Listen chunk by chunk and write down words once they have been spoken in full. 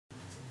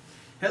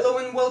Hello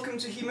and welcome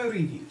to Hemo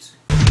Reviews.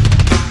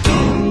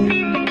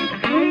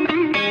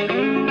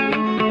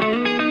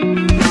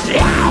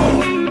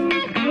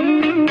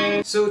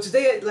 So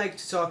today I'd like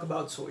to talk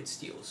about sword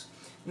steels.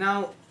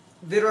 Now,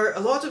 there are a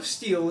lot of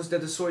steels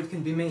that a sword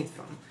can be made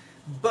from,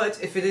 but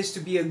if it is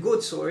to be a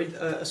good sword,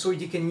 a sword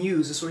you can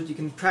use, a sword you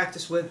can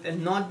practice with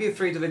and not be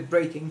afraid of it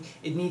breaking,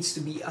 it needs to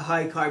be a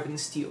high carbon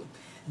steel.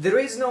 There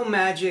is no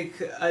magic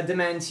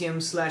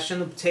adamantium slash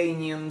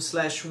unobtainium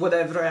slash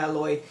whatever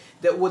alloy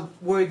that would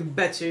work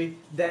better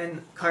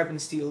than carbon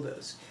steel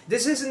does.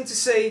 This isn't to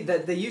say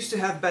that they used to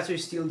have better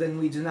steel than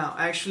we do now.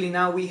 Actually,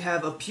 now we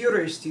have a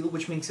purer steel,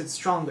 which makes it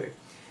stronger.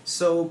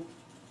 So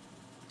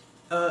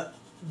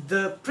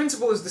the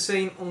principle is the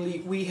same, only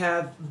we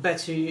have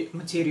better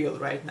material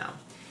right now.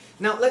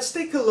 Now let's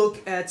take a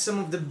look at some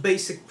of the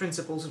basic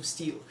principles of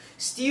steel.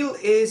 Steel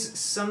is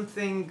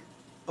something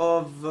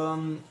of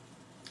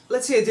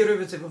let's say a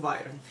derivative of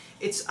iron.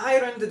 It's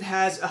iron that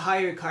has a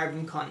higher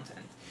carbon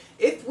content.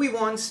 If we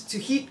want to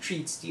heat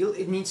treat steel,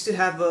 it needs to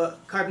have a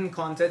carbon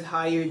content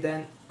higher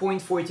than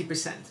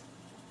 0.40%.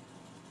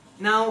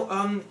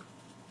 Now,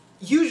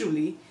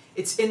 usually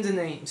it's in the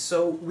name,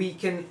 so we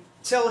can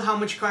tell how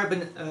much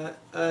carbon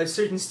a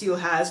certain steel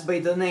has by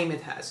the name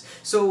it has.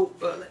 So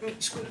let me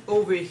scoot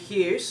over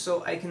here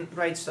so I can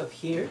write stuff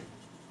here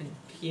and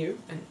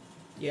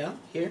yeah,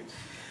 here.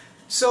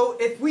 So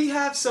if we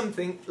have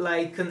something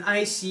like an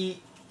IC,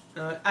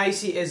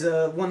 IC is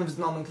one of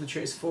the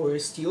nomenclatures for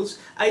steels,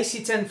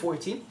 IC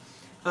 1040,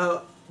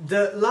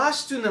 the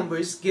last two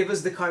numbers give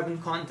us the carbon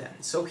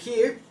content. So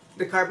here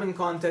the carbon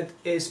content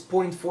is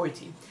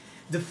 0.40.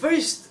 The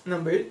first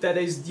number, that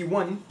is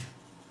D1,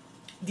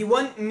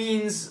 D1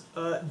 means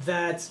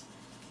that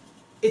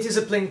it is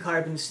a plain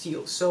carbon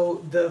steel.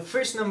 So the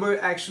first number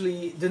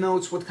actually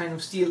denotes what kind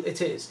of steel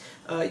it is.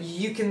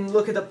 You can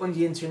look it up on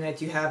the internet,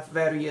 you have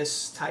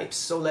various types.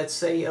 So let's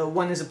say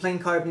 1 is a plain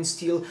carbon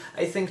steel,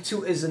 I think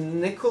 2 is a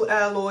nickel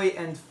alloy,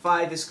 and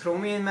 5 is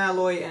chromium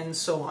alloy, and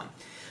so on.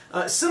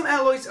 Some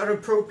alloys are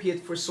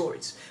appropriate for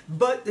swords,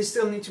 but they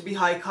still need to be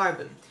high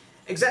carbon.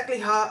 Exactly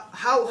how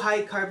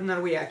high carbon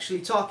are we actually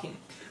talking?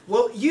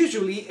 Well,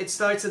 usually it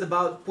starts at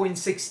about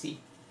 0.60.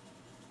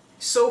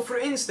 So for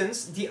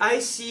instance, the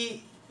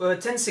IC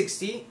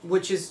 1060,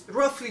 which is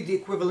roughly the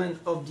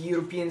equivalent of the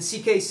European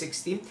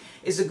CK60,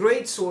 is a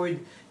great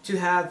sword to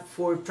have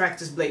for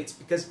practice blades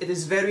because it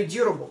is very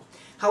durable.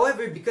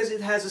 However, because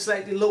it has a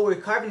slightly lower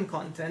carbon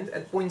content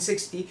at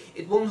 0.60,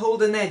 it won't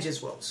hold an edge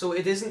as well. So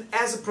it isn't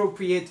as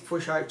appropriate for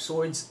sharp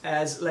swords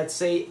as, let's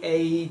say,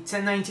 a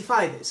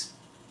 1095 is.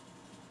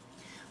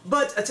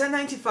 But a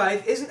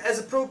 1095 isn't as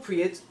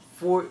appropriate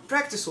for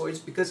practice swords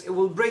because it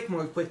will break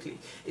more quickly.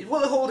 It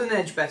will hold an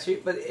edge better,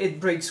 but it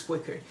breaks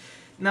quicker.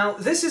 Now,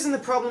 this isn't a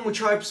problem with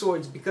sharp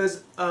swords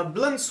because a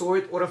blunt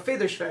sword or a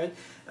federschwert,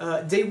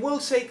 they will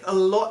take a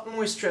lot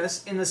more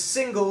stress in a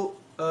single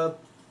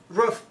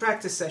rough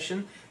practice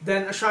session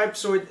than a sharp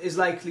sword is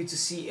likely to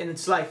see in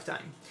its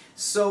lifetime.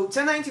 So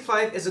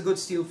 1095 is a good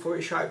steel for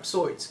sharp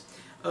swords.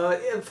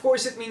 Of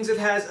course, it means it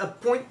has a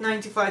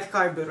 0.95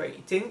 carbon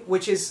rating,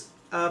 which is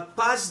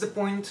past the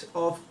point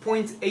of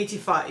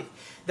 0.85.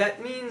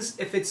 That means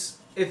if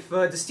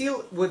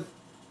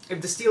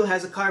the steel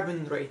has a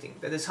carbon rating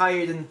that is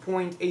higher than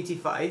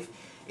 0.85,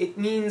 it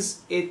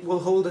means it will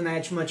hold an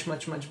edge much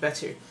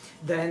better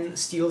than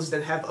steels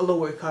that have a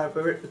lower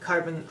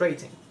carbon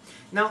rating.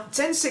 Now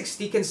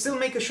 1060 can still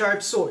make a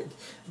sharp sword,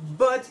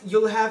 but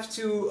you'll have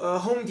to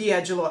hone the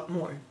edge a lot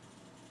more.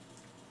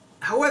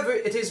 However,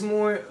 it is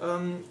more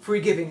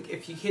forgiving.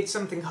 If you hit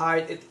something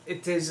hard,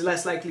 it is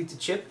less likely to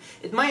chip.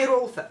 It might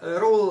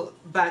roll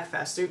back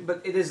faster,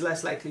 but it is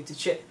less likely to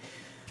chip.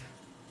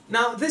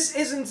 Now, this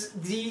isn't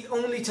the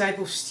only type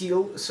of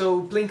steel,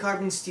 so plain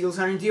carbon steels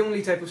aren't the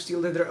only type of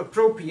steel that are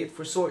appropriate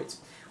for swords.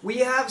 We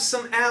have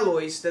some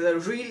alloys that are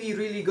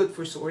really good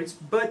for swords,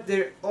 but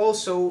they're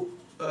also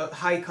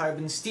high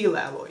carbon steel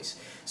alloys.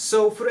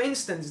 So, for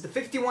instance, the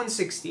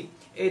 5160,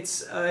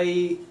 it's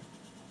a...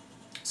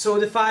 So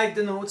the 5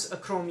 denotes a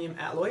chromium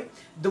alloy.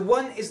 The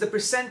 1 is the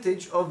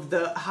percentage of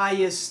the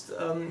highest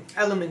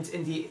element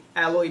in the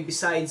alloy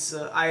besides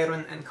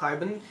iron and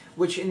carbon,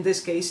 which in this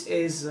case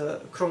is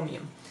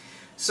chromium.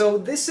 So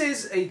this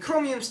is a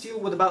chromium steel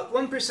with about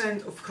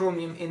 1% of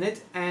chromium in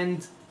it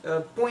and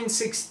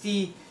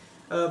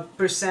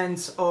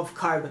 0.60% of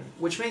carbon,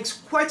 which makes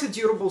quite a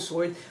durable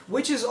sword,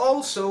 which is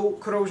also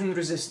corrosion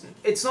resistant.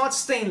 It's not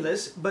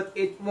stainless, but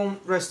it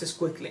won't rust as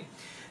quickly.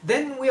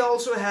 Then we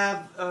also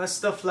have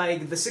stuff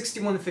like the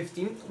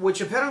 6115, which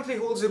apparently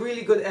holds a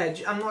really good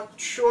edge. I'm not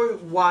sure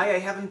why, I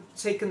haven't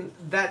taken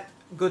that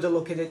good a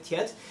look at it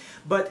yet,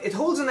 but it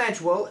holds an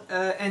edge well,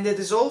 and it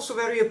is also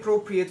very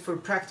appropriate for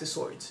practice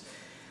swords.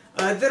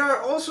 There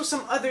are also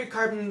some other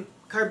carbon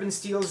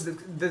steels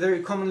that are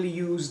commonly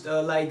used,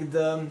 like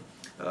the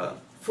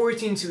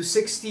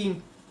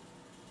 14260,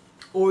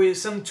 or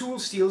some tool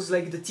steels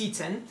like the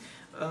T10.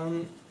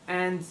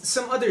 And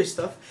some other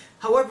stuff.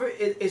 However,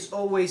 it is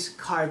always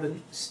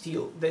carbon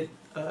steel that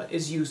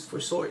is used for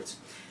swords.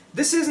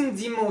 This isn't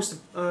the most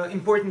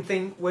important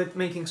thing with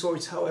making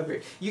swords,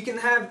 however. You can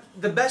have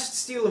the best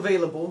steel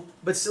available,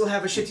 but still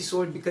have a shitty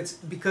sword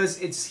because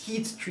it's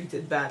heat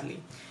treated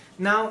badly.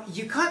 Now,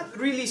 you can't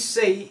really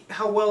say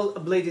how well a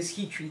blade is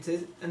heat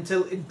treated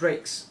until it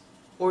breaks.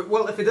 Or,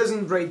 well, if it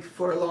doesn't break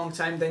for a long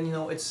time, then you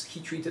know it's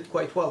heat treated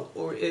quite well,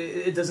 or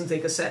it doesn't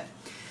take a set.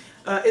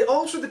 It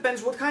also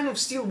depends what kind of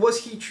steel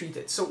was heat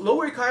treated. So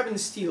lower carbon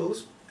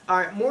steels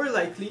are more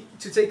likely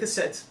to take a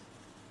set,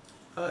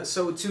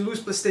 so to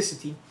lose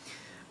plasticity.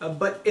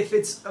 But if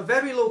it's a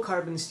very low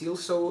carbon steel,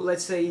 so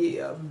let's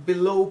say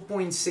below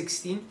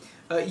 0.60,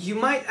 you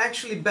might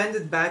actually bend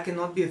it back and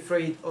not be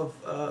afraid of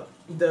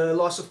the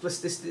loss of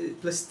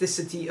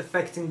plasticity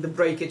affecting the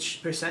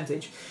breakage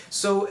percentage.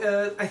 So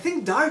I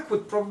think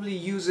Darkwood probably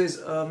uses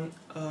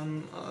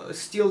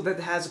steel that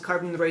has a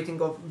carbon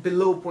rating of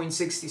below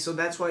 0.60, so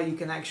that's why you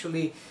can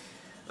actually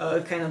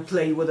kind of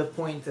play with a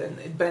point, and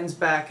it bends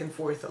back and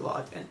forth a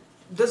lot and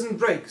doesn't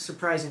break,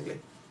 surprisingly.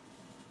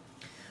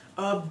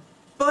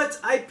 But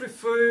I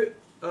prefer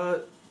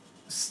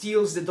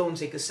steels that don't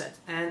take a set,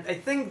 and I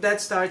think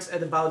that starts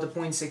at about the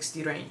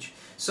 0.60 range.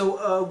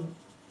 So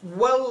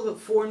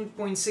well-formed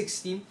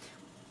 0.60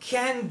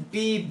 can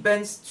be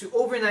bent to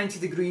over 90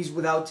 degrees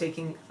without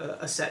taking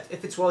a set,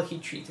 if it's well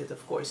heat treated,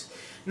 of course.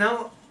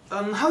 Now,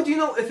 how do you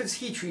know if it's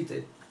heat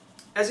treated?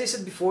 As I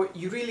said before,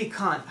 you really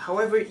can't.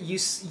 However, you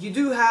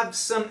do have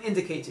some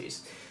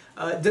indicators.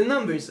 The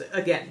numbers,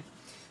 again.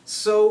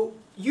 So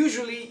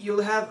usually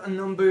you'll have a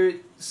number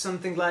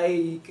something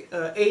like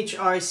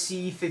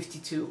HRC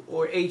 52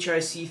 or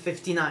HRC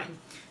 59.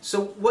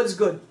 So what's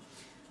good?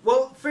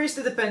 Well, first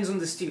it depends on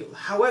the steel.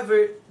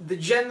 However, the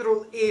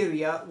general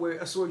area where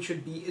a sword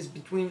should be is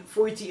between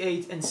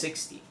 48 and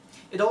 60.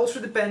 It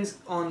also depends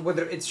on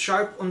whether it's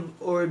sharp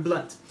or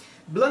blunt.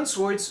 Blunt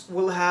swords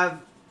will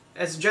have,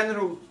 as a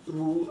general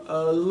rule,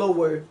 a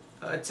lower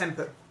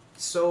temper.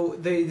 So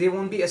they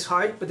won't be as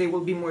hard, but they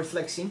will be more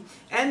flexy,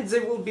 and they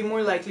will be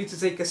more likely to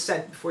take a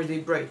set before they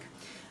break.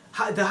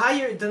 The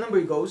higher the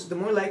number goes, the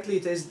more likely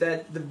it is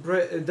that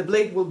the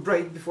blade will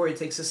break before it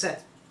takes a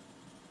set.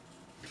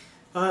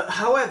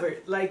 However,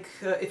 like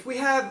if we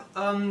have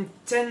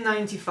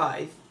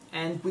 1095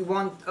 and we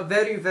want a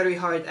very, very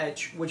hard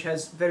edge, which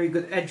has very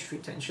good edge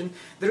retention,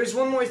 there is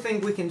one more thing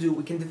we can do.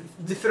 We can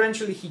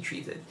differentially heat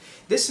treat it.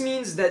 This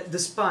means that the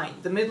spine,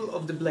 the middle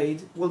of the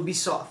blade, will be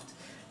soft,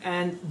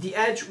 and the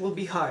edge will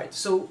be hard.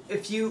 So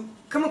if you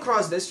come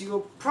across this,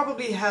 you'll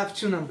probably have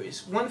two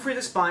numbers. One for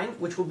the spine,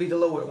 which will be the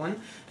lower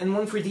one, and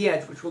one for the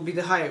edge, which will be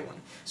the higher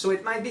one. So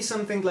it might be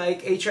something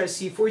like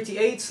HRC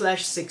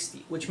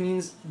 48/60, which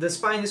means the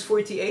spine is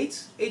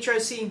 48,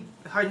 HRC,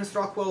 hardness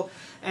Rockwell,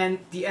 and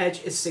the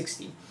edge is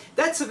 60.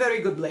 That's a very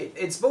good blade.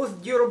 It's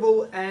both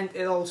durable and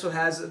it also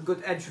has a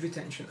good edge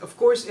retention. Of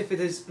course, if it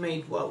is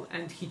made well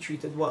and heat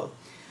treated well.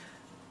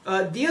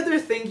 The other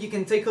thing you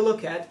can take a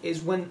look at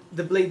is when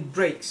the blade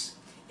breaks.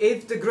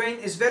 If the grain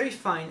is very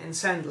fine and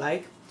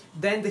sand-like,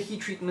 then the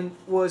heat treatment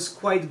was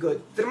quite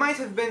good. There might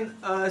have been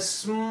a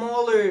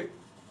smaller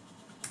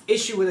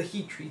issue with the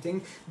heat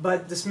treating,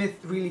 but the smith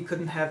really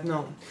couldn't have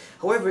known.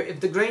 However, if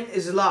the grain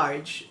is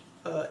large,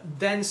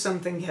 then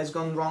something has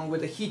gone wrong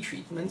with the heat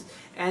treatment,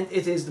 and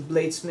it is the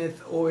bladesmith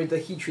or the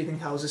heat treating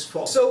house's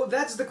fault. So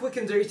that's the quick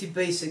and dirty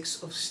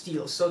basics of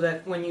steel, so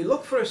that when you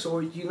look for a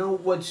sword, you know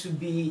what to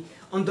be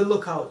on the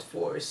lookout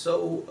for.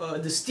 So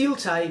the steel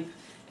type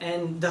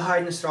and the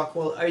hardness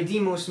Rockwell are the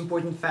most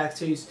important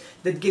factors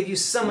that give you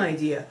some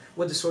idea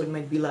what the sword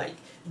might be like.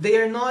 They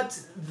are not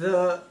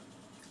the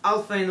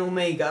alpha and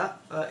omega.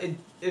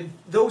 If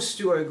those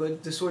two are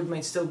good, the sword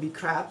might still be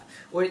crap,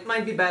 or it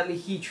might be badly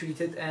heat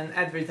treated and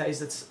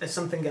advertised as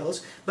something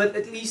else, but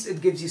at least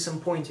it gives you some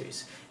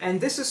pointers.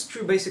 And this is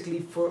true basically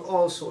for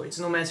all swords,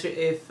 no matter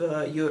if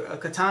you're a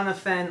katana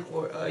fan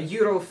or a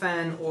Euro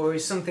fan or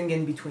something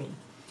in between.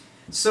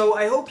 So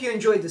I hope you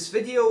enjoyed this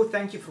video.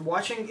 Thank you for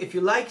watching. If you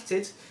liked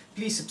it,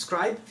 please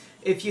subscribe.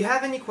 If you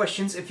have any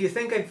questions, if you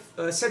think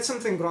I've said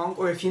something wrong,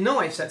 or if you know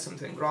I've said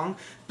something wrong,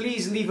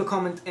 please leave a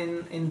comment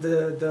in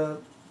the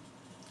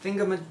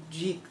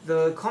thingamajig,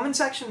 the comment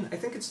section. I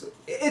think it's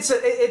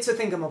a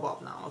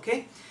thingamabob now.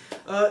 Okay,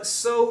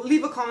 so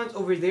leave a comment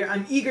over there.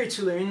 I'm eager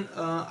to learn.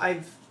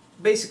 I've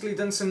basically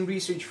done some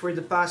research for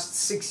the past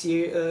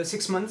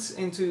 6 months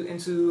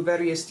into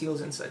various steels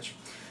and such.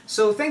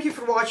 So thank you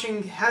for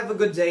watching. Have a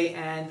good day,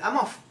 and I'm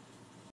off.